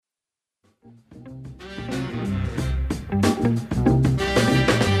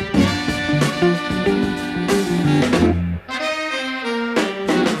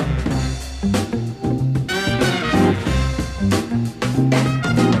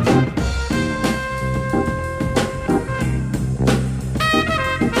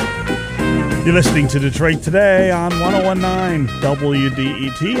You're listening to Detroit Today on 1019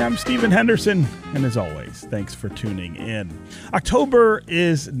 WDET. I'm Stephen Henderson, and as always, thanks for tuning in. October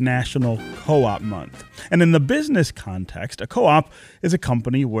is National Co-op Month, and in the business context, a co-op is a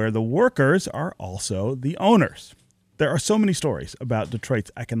company where the workers are also the owners. There are so many stories about Detroit's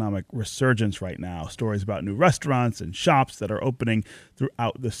economic resurgence right now, stories about new restaurants and shops that are opening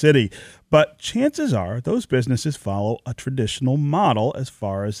throughout the city. But chances are those businesses follow a traditional model as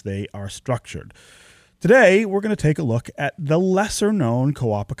far as they are structured. Today, we're going to take a look at the lesser-known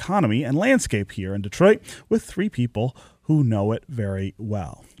co-op economy and landscape here in Detroit with three people who know it very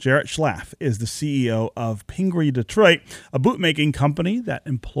well. Jarrett Schlaff is the CEO of Pingree Detroit, a bootmaking company that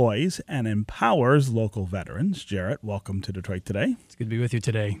employs and empowers local veterans. Jarrett, welcome to Detroit Today. It's good to be with you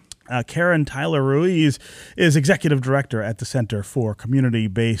today. Karen Tyler Ruiz is Executive Director at the Center for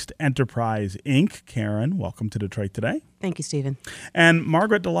Community-Based Enterprise, Inc. Karen, welcome to Detroit Today. Thank you, Stephen. And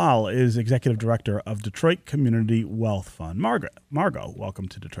Margaret Dalal is Executive Director of Detroit Community Wealth Fund. Margot, welcome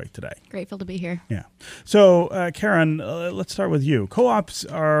to Detroit Today. Grateful to be here. Yeah. So, Karen, let's start with you. Co-ops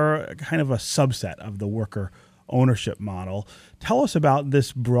are kind of a subset of the worker ownership model. Tell us about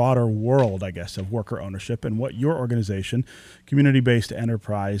this broader world, I guess, of worker ownership and what your organization, Community-Based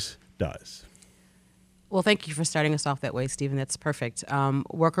Enterprise, does. Well, thank you for starting us off that way, Stephen. That's perfect.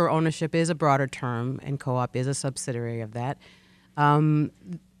 Worker ownership is a broader term, and co-op is a subsidiary of that.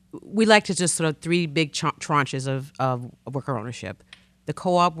 We like to just sort of three big tranches of worker ownership. The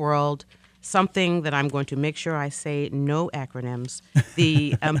co-op world, something that I'm going to make sure I say no acronyms,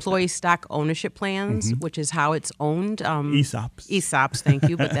 the employee stock ownership plans, which is how it's owned. ESOPs, thank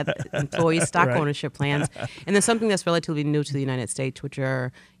you, but that employee stock ownership plans. And then something that's relatively new to the United States, which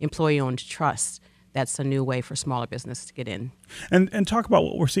are employee-owned trusts. That's a new way for smaller businesses to get in. And talk about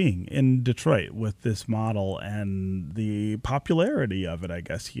what we're seeing in Detroit with this model and the popularity of it, I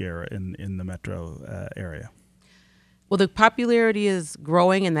guess, here in the metro area. Well, the popularity is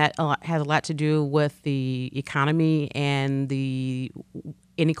growing, and that has a lot to do with the economy and the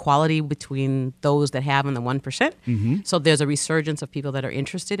inequality between those that have and the 1%. Mm-hmm. So there's a resurgence of people that are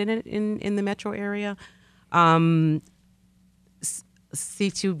interested in it in the metro area.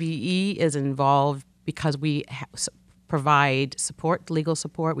 C2BE is involved because we provide support, legal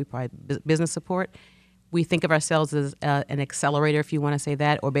support, we provide business support. We think of ourselves as an accelerator, if you want to say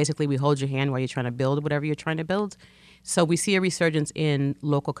that, or basically we hold your hand while you're trying to build whatever you're trying to build. So we see a resurgence in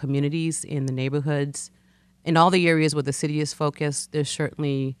local communities, in the neighborhoods, in all the areas where the city is focused. There's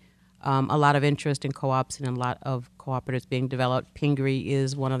certainly a lot of interest in co-ops and a lot of cooperatives being developed. Pingree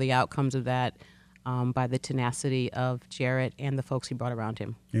is one of the outcomes of that by the tenacity of Jarrett and the folks he brought around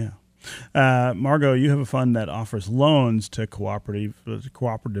him. Yeah. Margot, you have a fund that offers loans to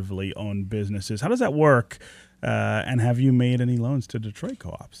cooperatively owned businesses. How does that work? And have you made any loans to Detroit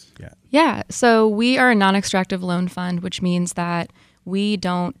co-ops yet? Yeah, so we are a non-extractive loan fund, which means that we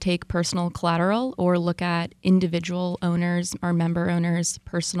don't take personal collateral or look at individual owners or member owners'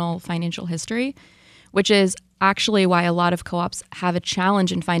 personal financial history, which is actually why a lot of co-ops have a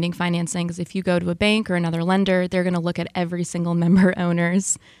challenge in finding financing. Because if you go to a bank or another lender, they're going to look at every single member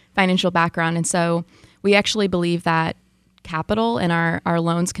owner's financial background. And so we actually believe that capital and our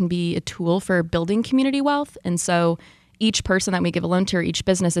loans can be a tool for building community wealth. And so each person that we give a loan to or each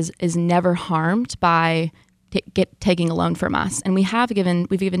business is never harmed by taking a loan from us. And we've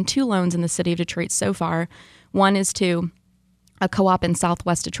given two loans in the city of Detroit so far. One is to a co-op in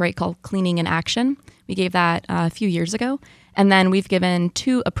Southwest Detroit called Cleaning in Action. We gave that a few years ago. And then we've given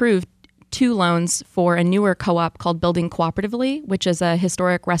approved two loans for a newer co-op called Building Cooperatively, which is a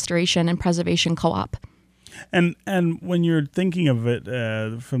historic restoration and preservation co-op. And when you're thinking of it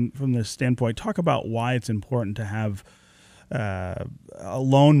from this standpoint, talk about why it's important to have a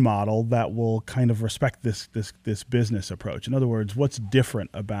loan model that will kind of respect this business approach. In other words, what's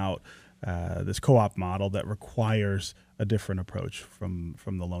different about this co-op model that requires a different approach from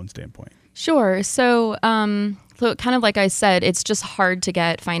the loan standpoint? Sure. So kind of like I said, it's just hard to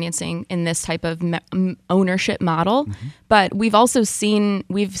get financing in this type of ownership model. Mm-hmm. But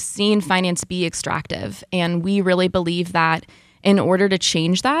we've seen finance be extractive, and we really believe that in order to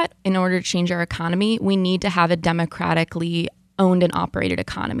change our economy, we need to have a democratically owned and operated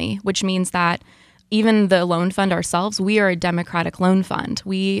economy, which means that even the loan fund ourselves, we are a democratic loan fund.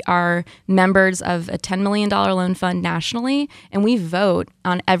 We are members of a $10 million loan fund nationally, and we vote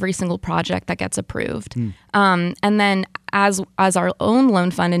on every single project that gets approved. And then as our own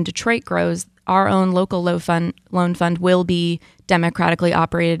loan fund in Detroit grows, our own local loan fund will be democratically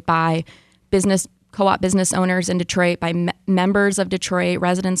operated by business co-op business owners in Detroit, by members of Detroit,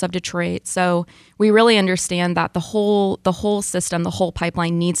 residents of Detroit. So we really understand that the whole system, the whole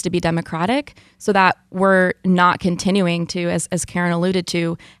pipeline needs to be democratic, so that we're not continuing to, as Karen alluded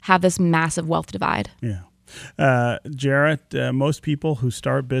to, have this massive wealth divide. Yeah. Jarrett, most people who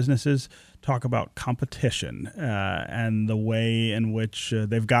start businesses talk about competition and the way in which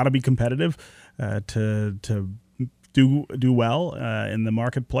they've got to be competitive to do well in the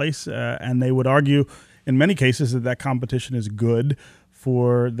marketplace, and they would argue in many cases that competition is good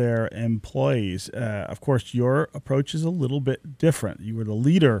for their employees. Of course, your approach is a little bit different. You were the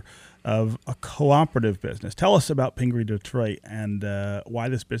leader of a cooperative business. Tell us about Pingree Detroit and why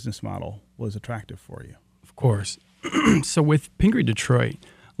this business model was attractive for you. Of course. So with Pingree Detroit,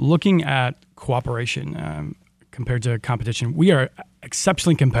 looking at cooperation compared to competition, we are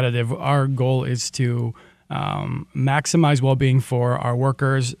exceptionally competitive. Our goal is to maximize well-being for our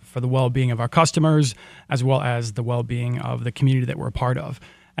workers, for the well-being of our customers, as well as the well-being of the community that we're a part of.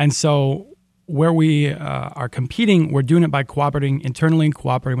 And so where we are competing, we're doing it by cooperating internally and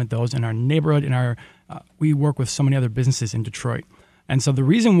cooperating with those in our neighborhood. We work with so many other businesses in Detroit. And so the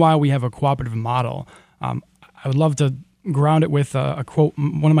reason why we have a cooperative model, I would love to ground it with a quote.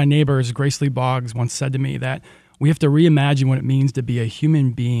 One of my neighbors, Grace Lee Boggs, once said to me that we have to reimagine what it means to be a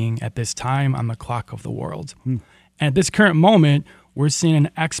human being at this time on the clock of the world. And at this current moment, we're seeing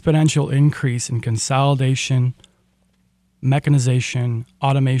an exponential increase in consolidation, mechanization,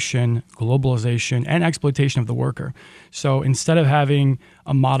 automation, globalization, and exploitation of the worker. So instead of having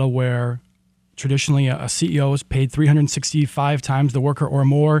a model where traditionally a CEO is paid 365 times the worker or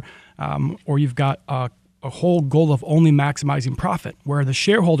more, or you've got a whole goal of only maximizing profit, where the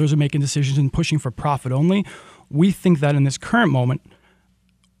shareholders are making decisions and pushing for profit only, we think that in this current moment,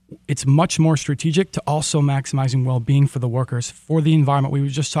 it's much more strategic to also maximizing well-being for the workers, for the environment. We were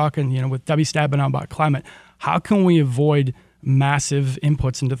just talking, with Debbie Stabenow about climate. How can we avoid massive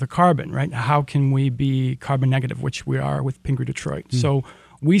inputs into the carbon, right? How can we be carbon negative, which we are with Pingree Detroit? So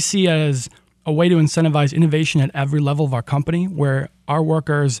we see it as a way to incentivize innovation at every level of our company, where our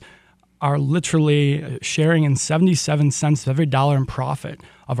workers are literally sharing in 77 cents of every dollar in profit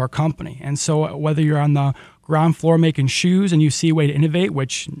of our company. And so whether you're on the ground floor making shoes and you see a way to innovate,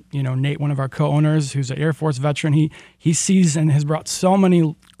 which, Nate, one of our co-owners, who's an Air Force veteran, he sees and has brought so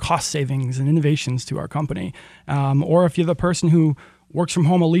many cost savings and innovations to our company. Or if you're the person who works from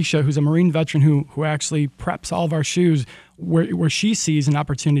home, Alicia, who's a Marine veteran who actually preps all of our shoes, where she sees an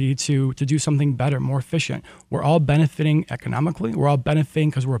opportunity to do something better, more efficient. We're all benefiting economically. We're all benefiting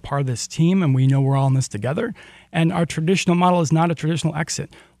because we're a part of this team and we know we're all in this together. And our traditional model is not a traditional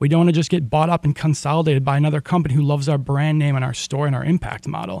exit. We don't want to just get bought up and consolidated by another company who loves our brand name and our store and our impact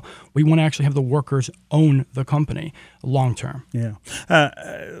model. We want to actually have the workers own the company long term. Yeah.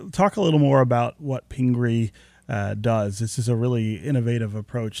 Talk a little more about what Pingree does. This is a really innovative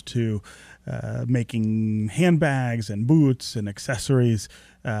approach to making handbags and boots and accessories.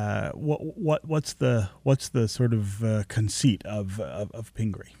 What's the sort of conceit of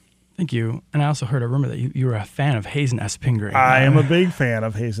Pingree? Thank you. And I also heard a rumor that you were a fan of Hayes and S. Pingree. I am a big fan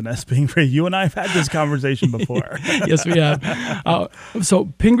of Hayes and S. Pingree. You and I have had this conversation before. Yes, we have. So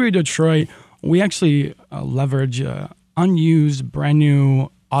Pingree Detroit, we actually leverage unused, brand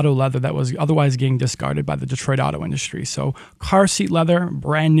new auto leather that was otherwise getting discarded by the Detroit auto industry. So car seat leather,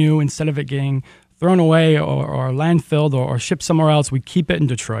 brand new, instead of it getting thrown away or landfilled or shipped somewhere else, we keep it in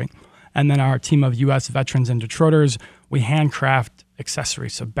Detroit. And then our team of U.S. veterans and Detroiters, we handcraft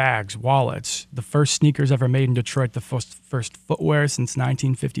accessories, so bags, wallets, the first sneakers ever made in Detroit, the first footwear since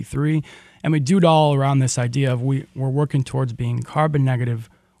 1953. And we do it all around this idea of we're working towards being carbon negative,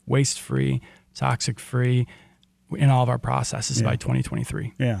 waste-free, toxic-free in all of our processes by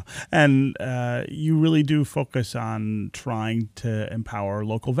 2023. Yeah. And you really do focus on trying to empower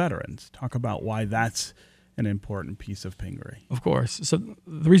local veterans. Talk about why that's an important piece of Pingree. Of course. So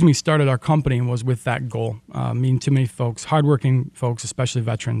the reason we started our company was with that goal. Meeting too many folks, hardworking folks, especially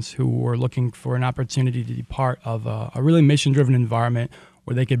veterans, who were looking for an opportunity to be part of a really mission-driven environment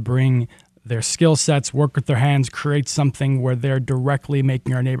where they could bring their skill sets, work with their hands, create something where they're directly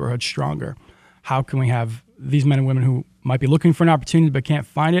making our neighborhood stronger. How can we have these men and women who might be looking for an opportunity but can't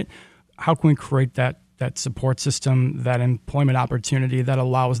find it? How can we create that support system, that employment opportunity that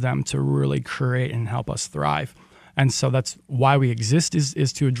allows them to really create and help us thrive? And so that's why we exist,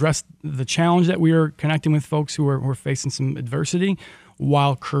 is to address the challenge that we are connecting with folks who are facing some adversity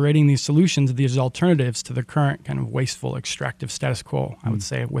while creating these solutions, these alternatives to the current kind of wasteful, extractive status quo, I would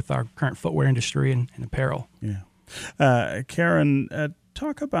say, with our current footwear industry and apparel. Yeah. Karen,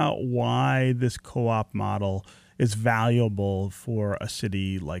 talk about why this co-op model is valuable for a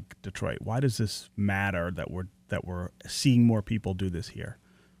city like Detroit? Why does this matter that we're seeing more people do this here?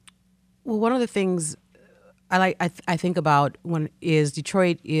 Well, one of the things I think about is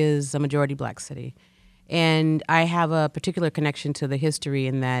Detroit is a majority black city. And I have a particular connection to the history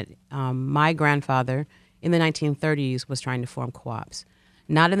in that my grandfather in the 1930s was trying to form co-ops.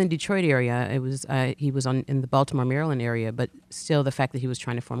 Not in the Detroit area. It was he was in the Baltimore, Maryland area, but still the fact that he was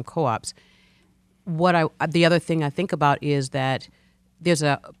trying to form co-ops. The other thing I think about is that there's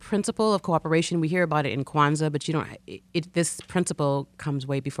a principle of cooperation. We hear about it in Kwanzaa, but this principle comes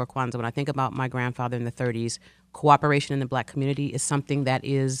way before Kwanzaa. When I think about my grandfather in the 30s, cooperation in the black community is something that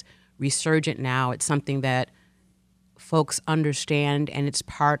is resurgent now. It's something that folks understand, and it's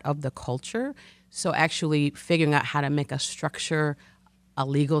part of the culture. So actually figuring out how to make a structure, a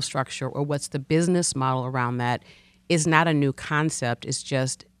legal structure, or what's the business model around that is not a new concept. It's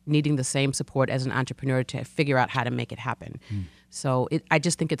just needing the same support as an entrepreneur to figure out how to make it happen. So I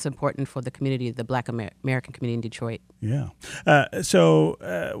just think it's important for the community, the Black American community in Detroit. Yeah. So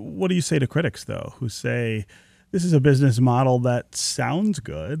what do you say to critics, though, who say this is a business model that sounds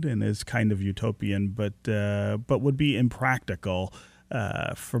good and is kind of utopian, but would be impractical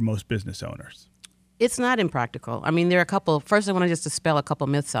for most business owners? It's not impractical. I mean, there are a couple. First, I want to just dispel a couple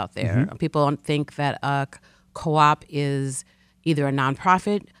myths out there. People think that a co-op is either a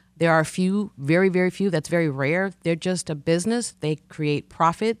nonprofit. There are a few, very, very few. That's very rare. They're just a business. They create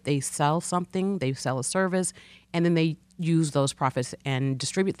profit. They sell something. They sell a service, and then they use those profits and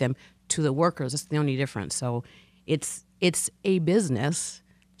distribute them to the workers. That's the only difference. So it's a business,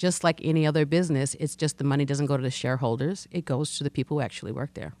 just like any other business. It's just the money doesn't go to the shareholders. It goes to the people who actually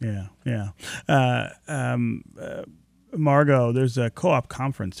work there. Yeah. Margot, there's a co-op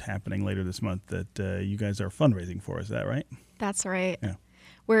conference happening later this month that you guys are fundraising for. Is that right? That's right. Yeah.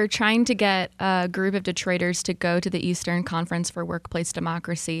 We're trying to get a group of Detroiters to go to the Eastern Conference for Workplace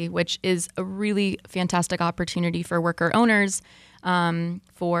Democracy, which is a really fantastic opportunity for worker owners,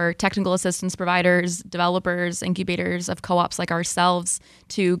 for technical assistance providers, developers, incubators of co-ops like ourselves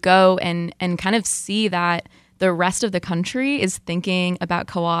to go and kind of see that the rest of the country is thinking about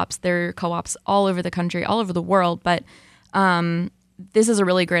co-ops. There are co-ops all over the country, all over the world, but this is a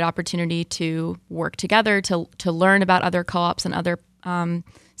really great opportunity to work together, to learn about other co-ops and other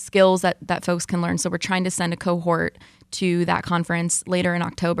skills that folks can learn. So we're trying to send a cohort to that conference later in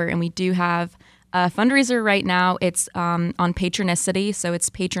October, and we do have a fundraiser right now. It's on Patronicity, so it's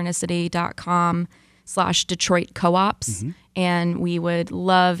patronicity.com/Detroit Co-ops, and we would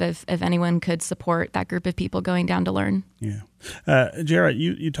love if anyone could support that group of people going down to learn. Yeah. Jarrett,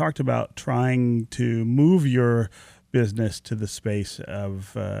 you talked about trying to move your business to the space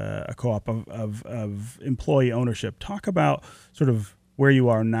of a co-op of employee ownership. Talk about sort of where you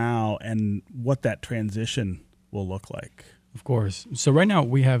are now and what that transition will look like. Of course. So right now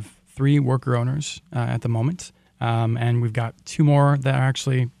we have 3 worker owners at the moment, and we've got 2 more that are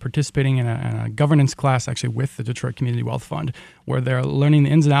actually participating in a governance class actually with the Detroit Community Wealth Fund, where they're learning the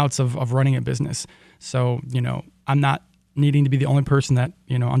ins and outs of running a business. So, I'm not needing to be the only person that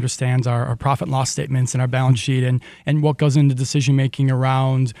understands our profit and loss statements and our balance sheet and what goes into decision making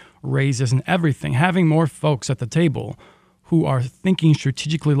around raises and everything. Having more folks at the table who are thinking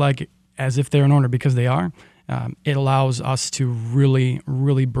strategically like as if they're an owner, because they are, it allows us to really,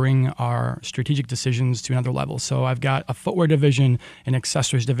 really bring our strategic decisions to another level. So I've got a footwear division, an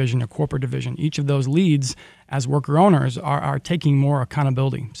accessories division, a corporate division. Each of those leads as worker owners are taking more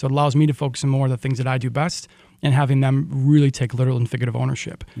accountability. So it allows me to focus on more of the things that I do best and having them really take literal and figurative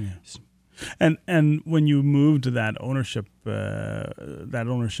ownership. Yes. And when you moved to that ownership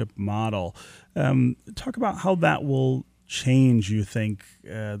model, talk about how that will change, you think,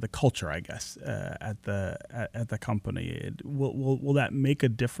 the culture, I guess, at the company. Will that make a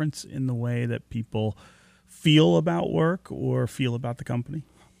difference in the way that people feel about work or feel about the company?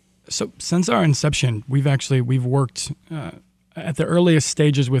 So since our inception, we've worked at the earliest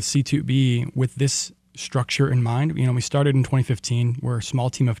stages with C2B with this structure in mind. We started in 2015. We're a small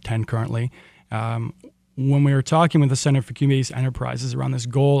team of 10 currently. When we were talking with the Center for Community-Based Enterprises around this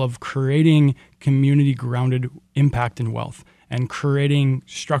goal of creating community-grounded impact and wealth and creating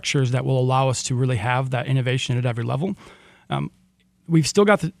structures that will allow us to really have that innovation at every level, we've still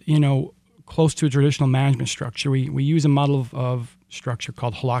got close to a traditional management structure. We use a model of structure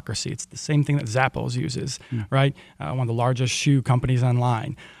called holacracy. It's the same thing that Zappos uses, right? One of the largest shoe companies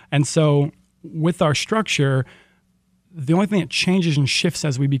online. And so with our structure, the only thing that changes and shifts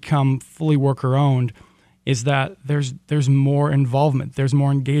as we become fully worker-owned is that there's more involvement, there's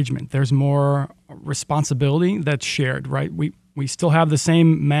more engagement, there's more responsibility that's shared, right? We still have the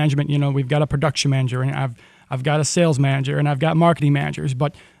same management. We've got a production manager, and I've got a sales manager, and I've got marketing managers,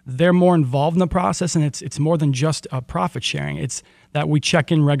 but they're more involved in the process, and it's more than just a profit sharing. It's that we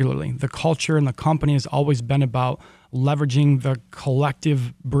check in regularly. The culture in the company has always been about leveraging the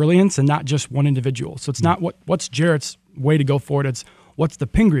collective brilliance and not just one individual. So it's not what's Jarrett's way to go forward. It's what's the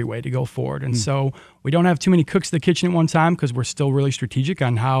Pingree way to go forward. And so we don't have too many cooks in the kitchen at one time because we're still really strategic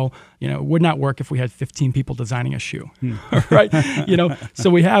on how, it would not work if we had 15 people designing a shoe, right? So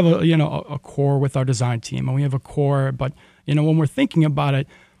we have a core with our design team, and we have a core, but when we're thinking about it,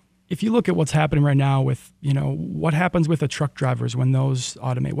 if you look at what's happening right now with, what happens with the truck drivers when those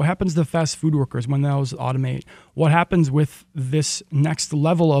automate? What happens to the fast food workers when those automate? What happens with this next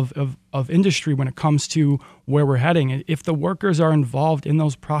level of industry when it comes to where we're heading? If the workers are involved in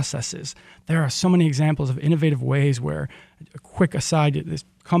those processes, there are so many examples of innovative ways where, a quick aside, this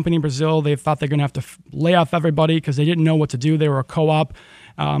company in Brazil, they thought they're going to have to lay off everybody because they didn't know what to do. They were a co-op.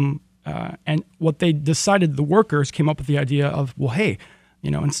 And what they decided, the workers came up with the idea of, well, hey,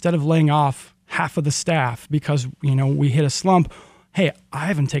 instead of laying off half of the staff because, we hit a slump, hey, I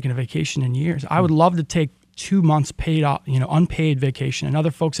haven't taken a vacation in years. I would love to take 2 months paid, unpaid vacation. And other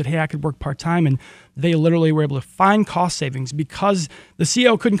folks said, hey, I could work part-time. And they literally were able to find cost savings because the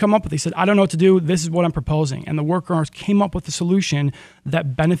CEO couldn't come up with it. He said, I don't know what to do. This is what I'm proposing. And the workers came up with a solution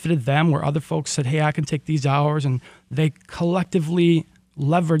that benefited them, where other folks said, hey, I can take these hours. And they collectively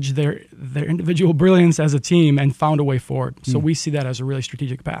leverage their individual brilliance as a team and found a way forward. So we see that as a really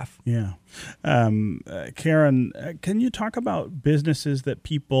strategic path. Yeah. Karen, can you talk about businesses that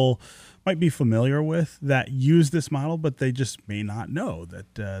people might be familiar with that use this model, but they just may not know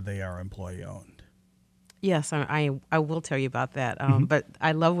that they are employee owned? Yes, I will tell you about that. But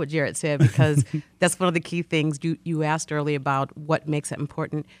I love what Jarrett said, because that's one of the key things you asked earlier about what makes it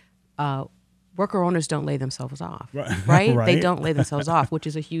important. Worker owners don't lay themselves off, right? They don't lay themselves off, which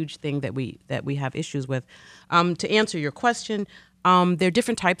is a huge thing that we have issues with. To answer your question, there are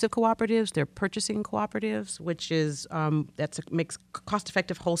different types of cooperatives. There are purchasing cooperatives, which is makes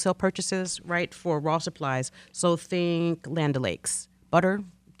cost-effective wholesale purchases, right, for raw supplies. So think Land O'Lakes, butter,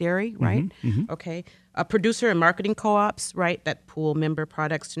 dairy, right? Okay. Producer and marketing co-ops, right, that pool member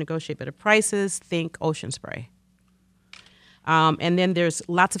products to negotiate better prices. Think Ocean Spray. And then there's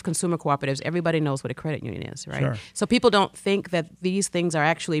lots of consumer cooperatives. Everybody knows what a credit union is, right? Sure. So people don't think that these things are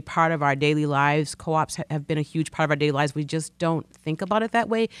actually part of our daily lives. Co-ops have been a huge part of our daily lives. We just don't think about it that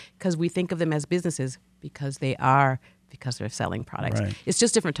way because we think of them as businesses because they're selling products. Right. It's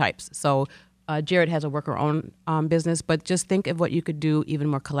just different types. So Jarrett has a worker-owned business, but just think of what you could do even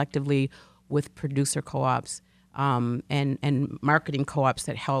more collectively with producer co-ops and marketing co-ops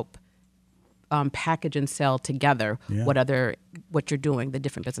that help package and sell together what you're doing, the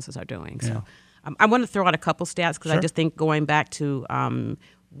different businesses are doing. So I want to throw out a couple stats because I just think going back to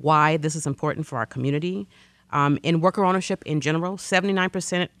why this is important for our community. In worker ownership in general,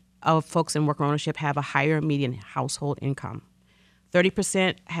 79% of folks in worker ownership have a higher median household income.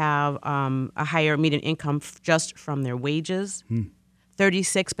 30% have a higher median income just from their wages.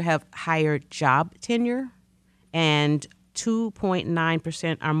 36% have higher job tenure, and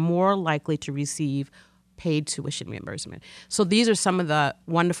 2.9% are more likely to receive paid tuition reimbursement. So these are some of the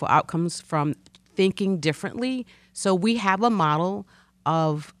wonderful outcomes from thinking differently. So we have a model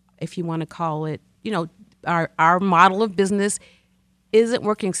of, if you want to call it, our model of business isn't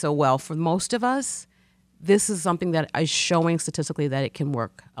working so well for most of us. This is something that is showing statistically that it can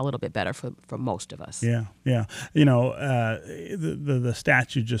work a little bit better for most of us. Yeah. The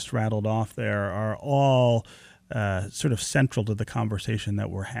stats you just rattled off there are all sort of central to the conversation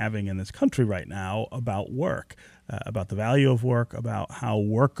that we're having in this country right now about work, about the value of work, about how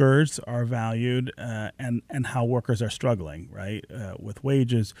workers are valued, and how workers are struggling, right, with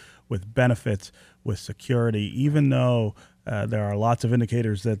wages, with benefits, with security. Even though there are lots of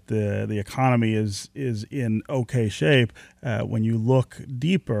indicators that the economy is in okay shape, when you look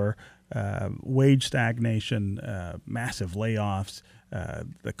deeper, wage stagnation, massive layoffs,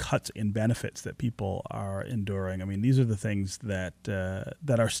 the cuts in benefits that people are enduring. I mean, these are the things that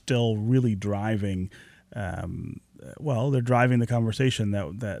are still really driving. They're driving the conversation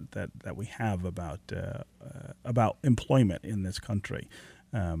that we have about employment in this country.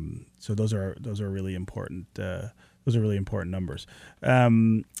 So those are really important. Those are really important numbers. I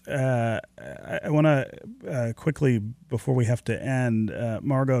want to quickly, before we have to end,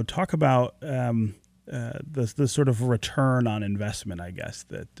 Margot, talk about the sort of return on investment, I guess,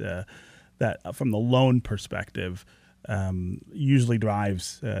 that from the loan perspective, usually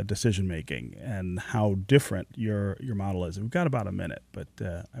drives decision making, and how different your model is. We've got about a minute, but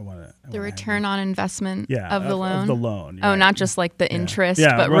I want to. The return on investment of the loan. Of the loan. Oh, right. not just like the interest,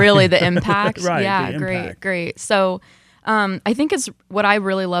 Yeah, but right. really the impact. Right, Yeah, the great, impact. great. So I think it's what I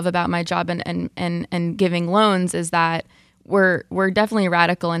really love about my job and giving loans is that we're definitely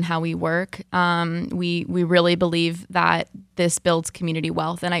radical in how we work. We really believe that this builds community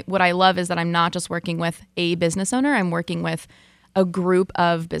wealth. And what I love is that I'm not just working with a business owner. I'm working with a group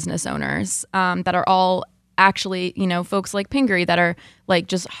of business owners that are all actually, folks like Pingree that are like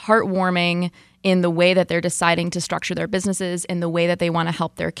just heartwarming in the way that they're deciding to structure their businesses, in the way that they want to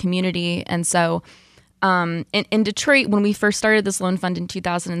help their community. And so in Detroit, when we first started this loan fund in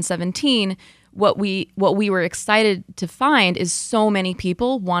 2017, what we were excited to find is so many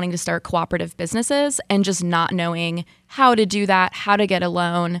people wanting to start cooperative businesses and just not knowing how to do that, how to get a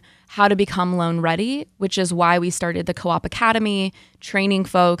loan, how to become loan ready, which is why we started the Co-op Academy, training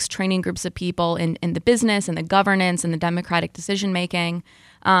folks, training groups of people in the business and the governance and the democratic decision making.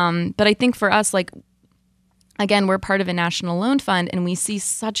 But I think for us, again, we're part of a national loan fund, and we see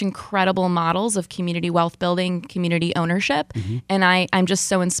such incredible models of community wealth building, community ownership, and I'm just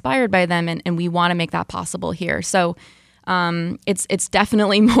so inspired by them, and we want to make that possible here. So it's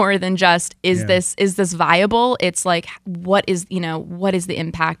definitely more than just is this viable? It's like what is the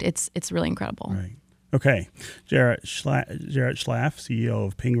impact? It's really incredible. Right. Okay, Jarrett Schlaff, CEO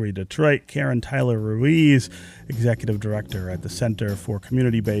of Pingree Detroit, Karen Tyler Ruiz, Executive Director at the Center for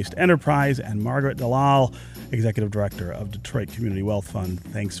Community-Based Enterprise, and Margaret Dalal, Executive Director of Detroit Community Wealth Fund.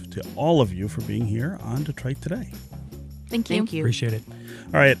 Thanks to all of you for being here on Detroit Today. Thank you. Thank you. Appreciate it.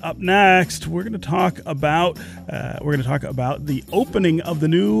 All right, up next, we're going to talk about the opening of the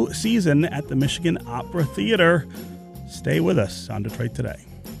new season at the Michigan Opera Theater. Stay with us on Detroit Today.